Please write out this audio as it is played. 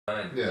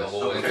Yes. the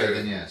whole way Okay, through.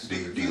 then yes. Do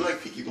you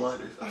like Peaky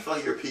Blinders? I feel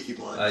like you're a Peaky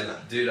Blinders.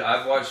 Dude,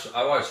 I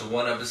watched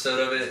one episode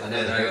of it, and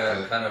then I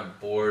got kind of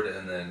bored,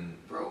 and then...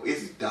 Bro,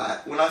 it's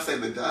when I say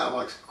the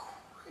dialogue's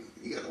crazy,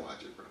 you gotta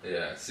watch it, bro.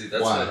 Yeah, see,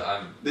 that's Why? what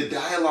I'm... The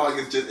dialogue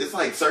is just, it's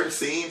like certain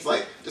scenes,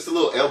 like just a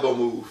little elbow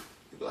move.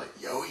 You'd be like,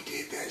 yo, he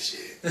did that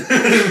shit.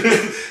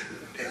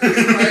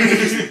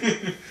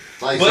 Crazy.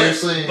 Like,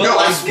 seriously? But No,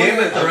 I like swear.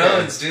 Game of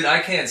Thrones, dude, I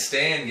can't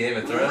stand Game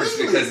of Thrones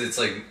because it's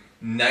like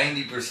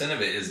 90%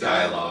 of it is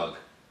dialogue.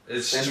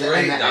 It's And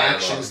straight the dialogue.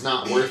 action's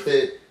not worth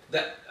it.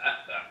 That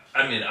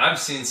I mean, I've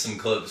seen some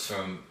clips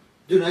from...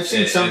 Dude, I've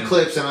seen some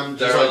clips and I'm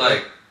just they're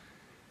like...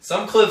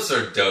 some clips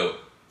are dope.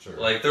 Sure.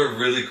 Like, they're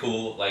really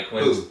cool. Like,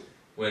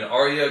 when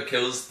Arya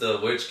kills the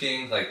Witch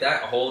King, like,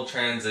 that whole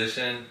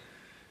transition...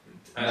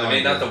 I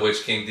mean, not the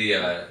Witch King,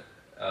 the,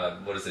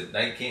 what is it,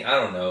 Night King? I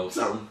don't know.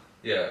 Something.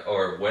 Yeah,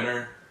 or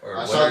Winter. Or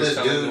I saw Winter's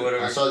coming or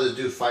whatever. I saw this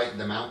dude fight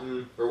the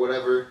mountain or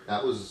whatever.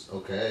 That was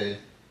okay.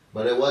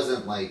 But it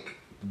wasn't, like,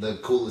 the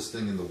coolest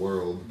thing in the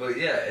world. But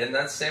yeah, and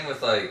that's same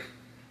with, like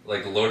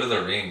Lord of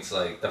the Rings.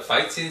 Like, the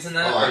fight scenes in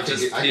that are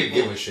just I could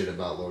give a shit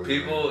about Lord of the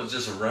Rings. People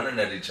just running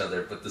at each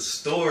other, but the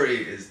story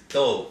is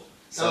dope.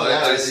 So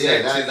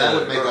that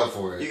would make up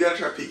for it. You gotta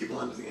try Peaky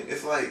Blinders again.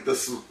 It's like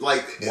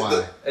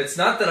Why? It's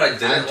not that I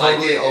didn't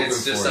totally like it.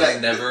 It's just that I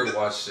never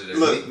watched it.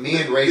 Look, me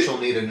and Rachel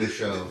need a new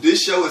show.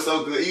 This show is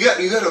so good.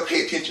 You gotta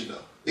pay attention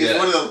though. It's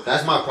one of them.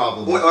 That's my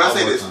problem. When I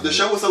say this, the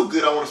show was so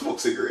good, I want to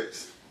smoke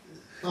cigarettes.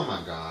 Oh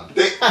my god.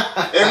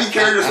 Every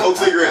character smokes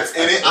cigarettes,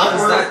 and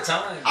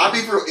I'll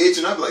be real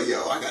itching. I'll be like,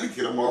 yo, I gotta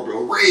get a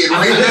Marlboro Red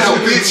right now,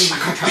 bitch.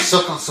 I gotta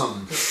suck on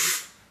something.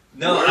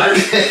 No, I've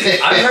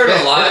heard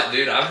a lot,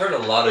 dude. I've heard a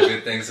lot of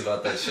good things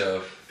about that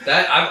show.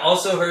 I've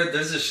also heard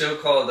there's a show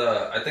called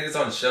I think it's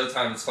on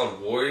Showtime. It's called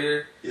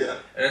Warrior. Yeah.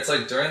 And it's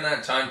like during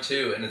that time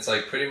too, and it's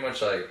like pretty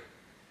much like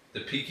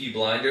the Peaky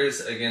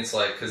Blinders against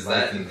like because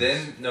then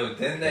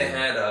they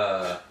had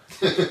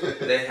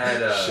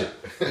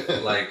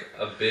like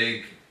a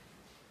big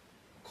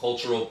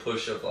cultural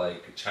push of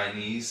like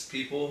Chinese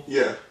people.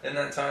 Yeah. In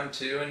that time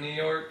too in New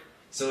York.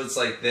 So it's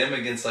like them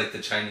against like the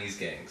Chinese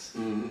gangs.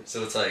 Mm-hmm.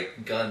 So it's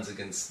like guns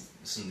against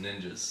some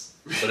ninjas.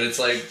 But it's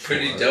like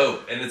pretty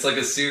dope, and it's like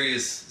a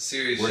serious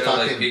show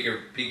like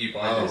Peaky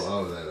Blinders.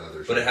 Oh, that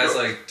other show. But it has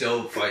like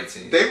dope fight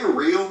scenes. They were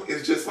real.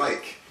 It's just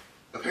like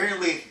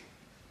apparently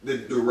the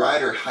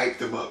writer hyped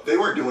them up. They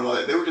weren't doing all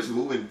that. They were just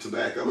moving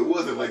tobacco. It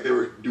wasn't like they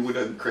were doing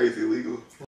nothing crazy illegal.